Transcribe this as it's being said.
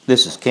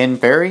This is Ken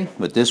Ferry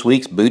with this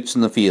week's Boots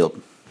in the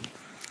Field.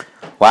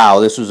 Wow,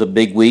 this was a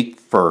big week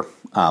for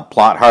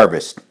plot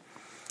harvest.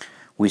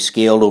 We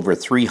scaled over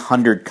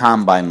 300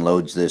 combine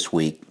loads this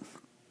week.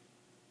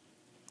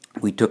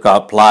 We took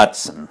out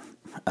plots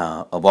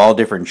of all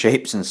different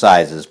shapes and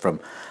sizes,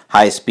 from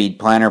high-speed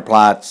planter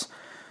plots,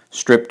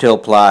 strip till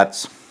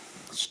plots,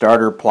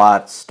 starter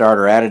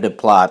additive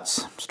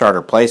plots,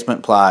 starter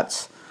placement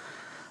plots,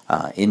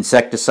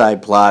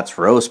 insecticide plots,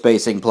 row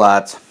spacing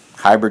plots,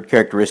 hybrid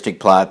characteristic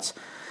plots,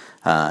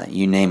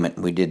 you name it.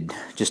 We did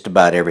just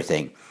about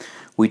everything.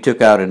 We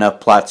took out enough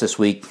plots this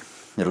week.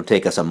 It'll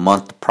take us a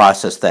month to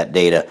process that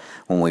data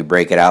when we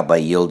break it out by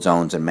yield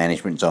zones and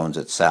management zones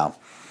itself.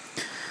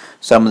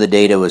 Some of the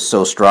data was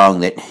so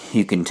strong that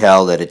you can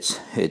tell that it's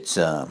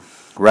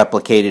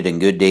replicated in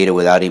good data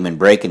without even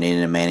breaking it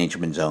into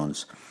management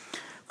zones.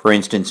 For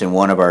instance, in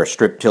one of our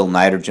strip till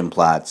nitrogen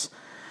plots,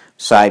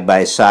 side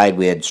by side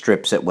we had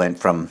strips that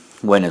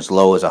went as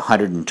low as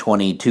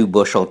 122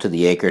 bushel to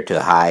the acre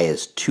to high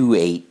as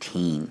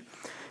 218.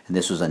 And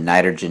this was a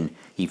nitrogen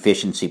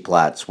efficiency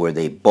plots where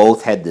they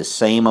both had the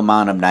same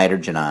amount of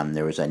nitrogen on.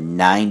 There was a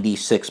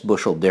 96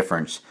 bushel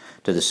difference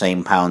to the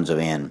same pounds of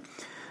N.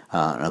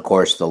 And of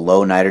course, the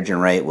low nitrogen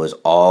rate was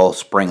all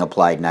spring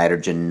applied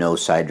nitrogen, no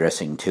side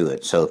dressing to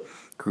it. So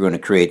we're going to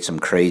create some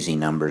crazy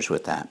numbers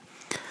with that.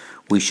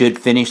 We should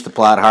finish the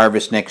plot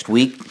harvest next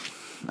week.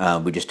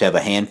 We just have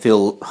a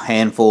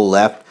handful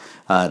left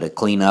to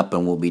clean up,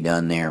 and we'll be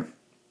done there.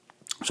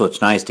 So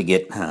it's nice to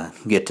get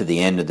to the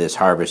end of this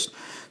harvest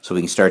so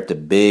we can start the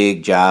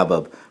big job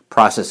of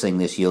processing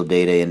this yield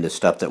data into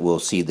stuff that we'll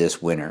see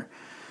this winter.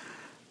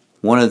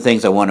 One of the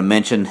things I want to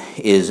mention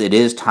is it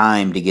is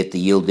time to get the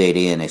yield data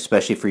in,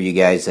 especially for you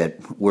guys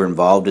that were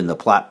involved in the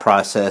plot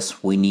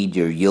process. We need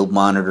your yield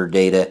monitor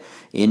data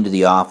into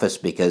the office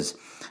because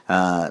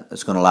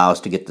it's going to allow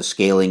us to get the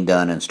scaling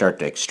done and start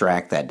to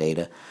extract that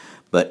data.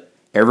 But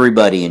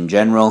everybody in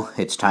general,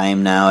 it's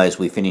time now as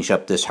we finish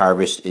up this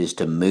harvest is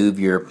to move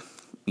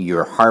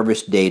your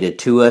harvest data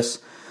to us.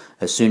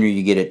 The sooner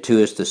you get it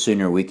to us, the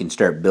sooner we can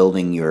start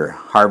building your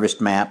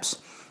harvest maps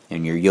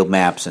and your yield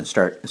maps and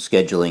start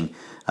scheduling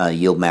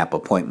yield map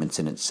appointments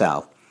in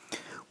itself.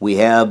 We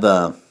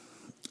have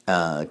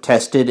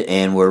tested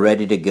and we're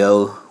ready to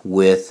go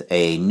with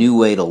a new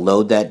way to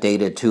load that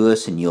data to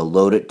us, and you'll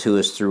load it to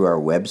us through our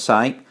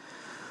website.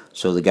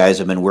 So the guys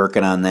have been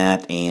working on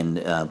that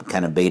and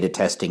kind of beta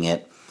testing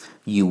it.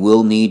 You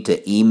will need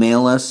to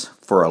email us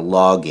for a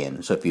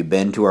login. So if you've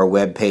been to our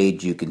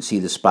webpage, you can see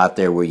the spot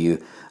there where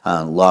you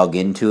log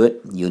into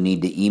it. You'll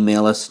need to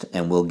email us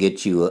and we'll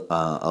get you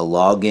a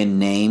login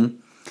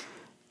name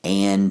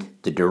and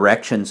the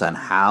directions on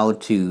how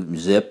to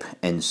zip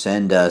and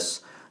send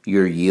us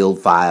your yield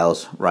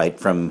files right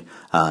from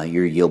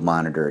your yield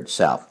monitor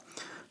itself.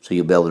 So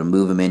you'll be able to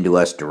move them into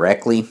us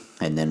directly,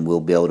 and then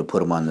we'll be able to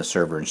put them on the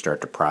server and start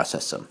to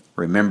process them.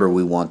 Remember,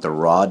 we want the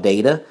raw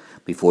data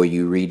before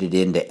you read it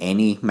into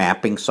any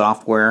mapping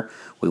software.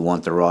 We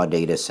want the raw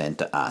data sent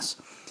to us.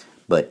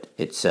 But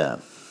it's,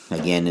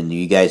 again, and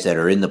you guys that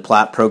are in the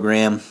plot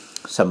program,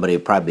 somebody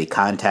will probably be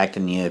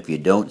contacting you if you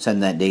don't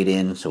send that data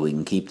in, so we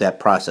can keep that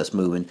process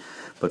moving.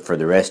 But for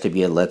the rest of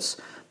you, let's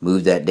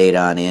move that data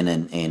on in,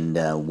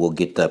 and we'll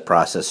get the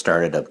process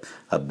started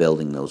of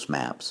building those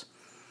maps.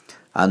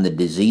 On the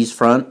disease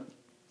front,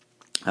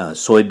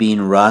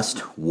 soybean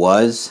rust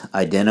was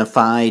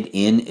identified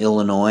in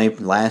Illinois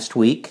last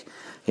week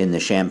in the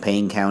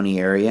Champaign County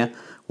area.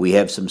 We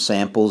have some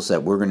samples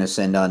that we're going to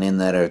send on in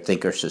that I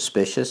think are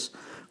suspicious.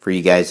 For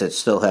you guys that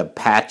still have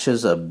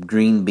patches of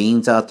green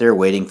beans out there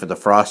waiting for the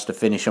frost to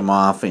finish them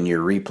off in your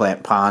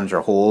replant ponds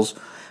or holes,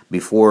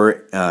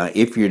 before,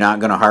 if you're not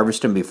going to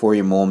harvest them before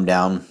you mow them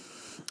down,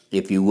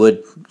 if you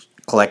would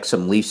collect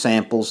some leaf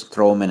samples,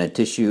 throw them in a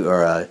tissue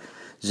or a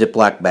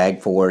Ziploc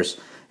bag for us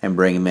and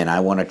bring them in.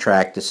 I want to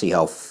track to see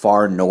how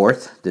far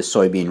north this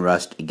soybean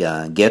rust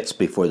gets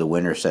before the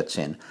winter sets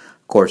in.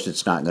 Of course,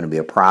 it's not going to be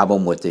a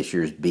problem with this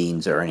year's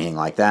beans or anything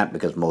like that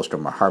because most of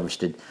them are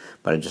harvested,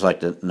 but I'd just like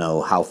to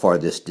know how far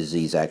this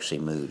disease actually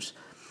moves.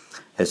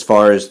 As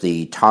far as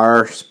the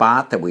tar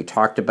spot that we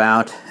talked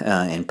about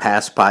in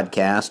past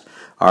podcasts,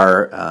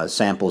 our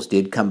samples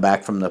did come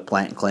back from the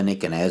plant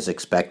clinic, and as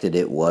expected,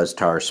 it was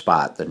tar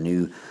spot, the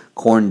new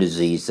corn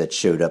disease that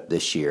showed up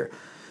this year.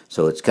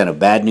 So it's kind of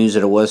bad news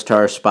that it was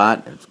tar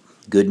spot.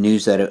 Good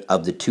news that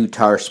of the two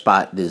tar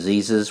spot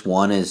diseases,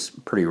 one is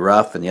pretty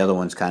rough and the other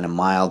one's kind of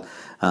mild.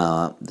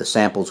 The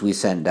samples we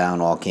sent down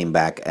all came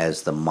back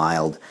as the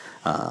mild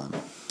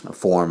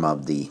form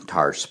of the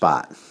tar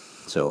spot.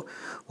 So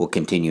we'll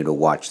continue to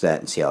watch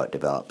that and see how it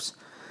develops.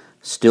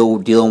 Still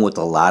dealing with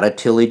a lot of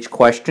tillage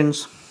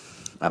questions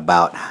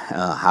about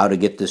how to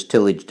get this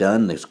tillage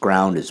done. This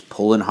ground is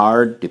pulling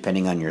hard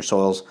depending on your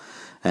soil's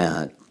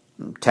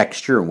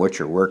texture and what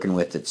you're working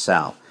with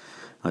itself.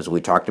 As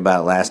we talked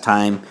about last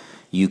time,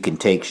 you can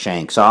take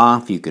shanks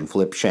off, you can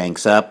flip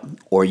shanks up,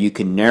 or you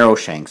can narrow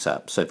shanks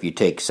up. So if you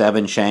take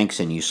 7 shanks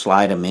and you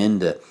slide them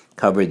in to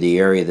cover the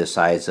area the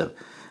size of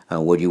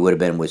what you would have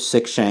been with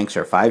 6 shanks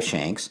or 5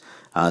 shanks,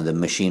 the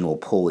machine will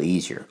pull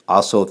easier.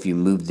 Also, if you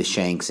move the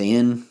shanks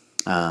in,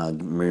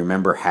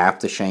 remember half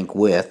the shank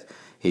width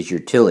is your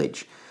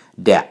tillage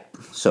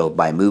depth. So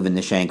by moving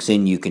the shanks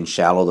in, you can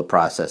shallow the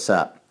process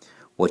up.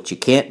 What you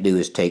can't do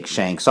is take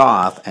shanks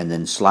off and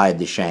then slide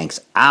the shanks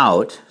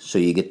out so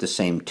you get the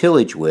same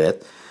tillage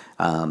width,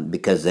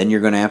 because then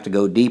you're going to have to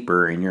go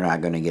deeper and you're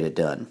not going to get it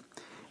done.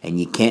 And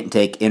you can't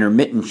take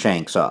intermittent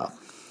shanks off,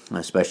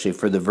 especially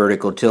for the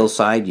vertical till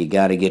side. You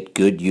got to get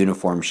good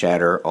uniform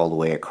shatter all the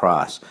way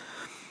across.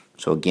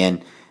 So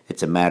again,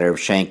 it's a matter of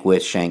shank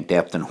width, shank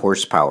depth, and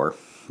horsepower.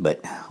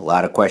 But a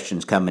lot of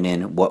questions coming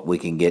in what we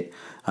can get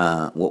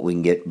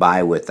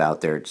by with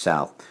out there at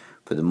South.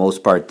 For the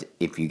most part,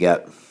 if you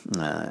got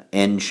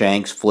end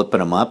shanks, flipping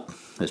them up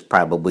is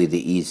probably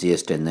the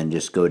easiest, and then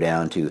just go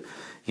down to,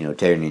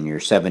 turning your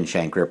 7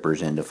 shank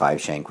rippers into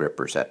 5 shank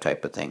rippers, that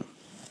type of thing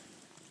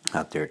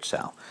out there at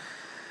South.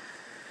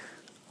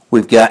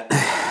 We've got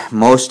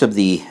most of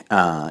the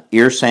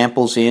ear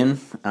samples in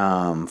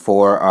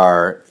for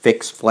our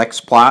fixed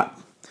flex plot.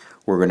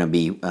 We're going to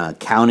be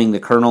counting the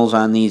kernels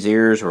on these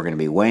ears. We're going to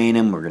be weighing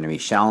them. We're going to be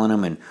shelling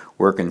them and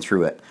working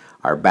through it.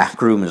 Our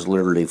back room is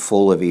literally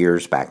full of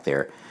ears back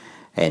there.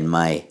 And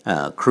my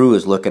crew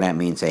is looking at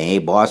me and saying, "Hey,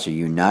 boss, are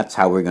you nuts?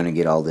 How are we going to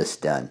get all this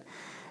done?"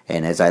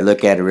 And as I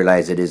look at it, I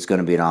realize it is going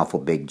to be an awful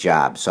big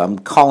job. So I'm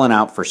calling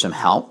out for some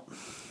help.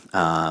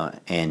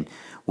 And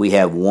we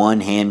have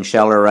one hand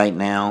sheller right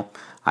now.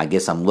 I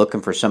guess I'm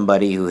looking for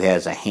somebody who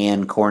has a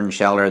hand corn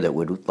sheller that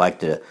would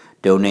like to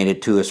donate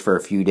it to us for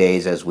a few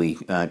days as we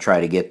try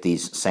to get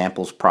these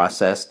samples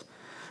processed.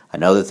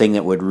 Another thing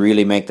that would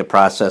really make the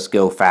process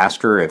go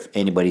faster, if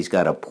anybody's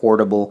got a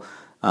portable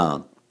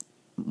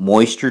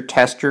moisture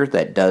tester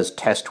that does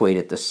test weight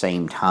at the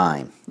same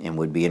time and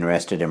would be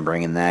interested in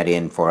bringing that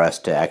in for us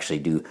to actually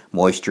do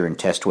moisture and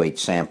test weight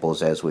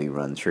samples as we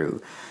run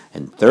through.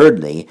 And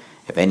thirdly,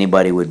 if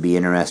anybody would be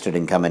interested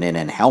in coming in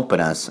and helping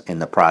us in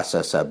the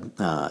process of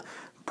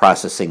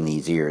processing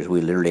these ears.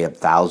 We literally have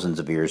thousands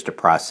of ears to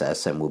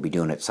process, and we'll be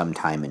doing it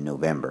sometime in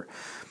November.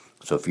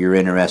 So if you're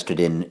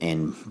interested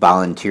in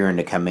volunteering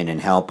to come in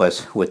and help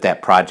us with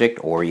that project,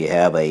 or you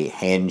have a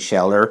hand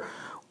sheller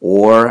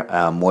or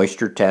a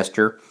moisture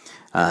tester,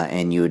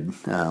 and you would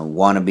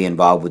want to be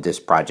involved with this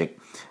project,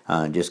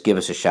 just give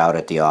us a shout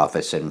at the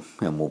office, and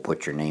we'll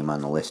put your name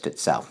on the list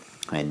itself.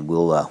 And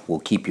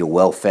we'll keep you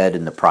well fed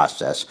in the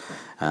process.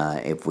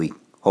 If we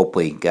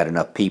hopefully got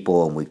enough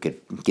people and we could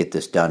get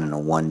this done in a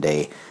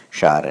one-day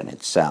shot in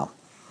itself.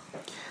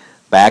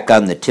 Back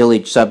on the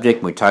tillage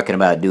subject, we're talking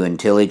about doing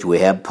tillage. We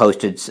have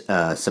posted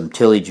some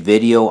tillage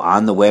video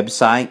on the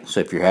website.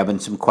 So if you're having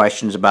some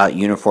questions about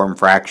uniform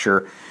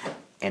fracture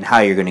and how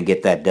you're going to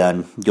get that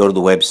done, go to the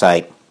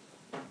website.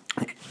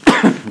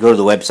 Go to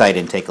the website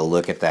and take a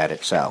look at that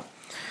itself.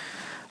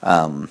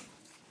 From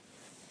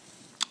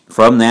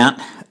that,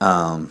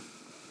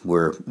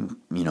 we're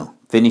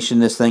finishing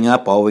this thing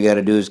up. All we got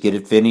to do is get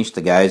it finished.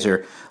 The guys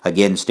are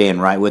again staying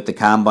right with the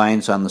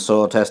combines on the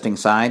soil testing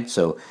side.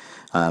 So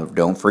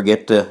don't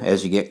forget to,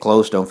 as you get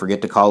close, don't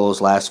forget to call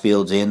those last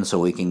fields in so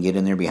we can get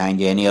in there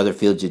behind you. Any other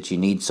fields that you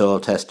need soil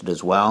tested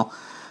as well,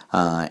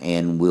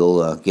 and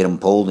we'll get them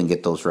pulled and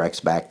get those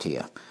recs back to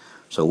you.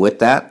 So with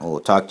that, we'll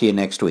talk to you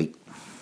next week.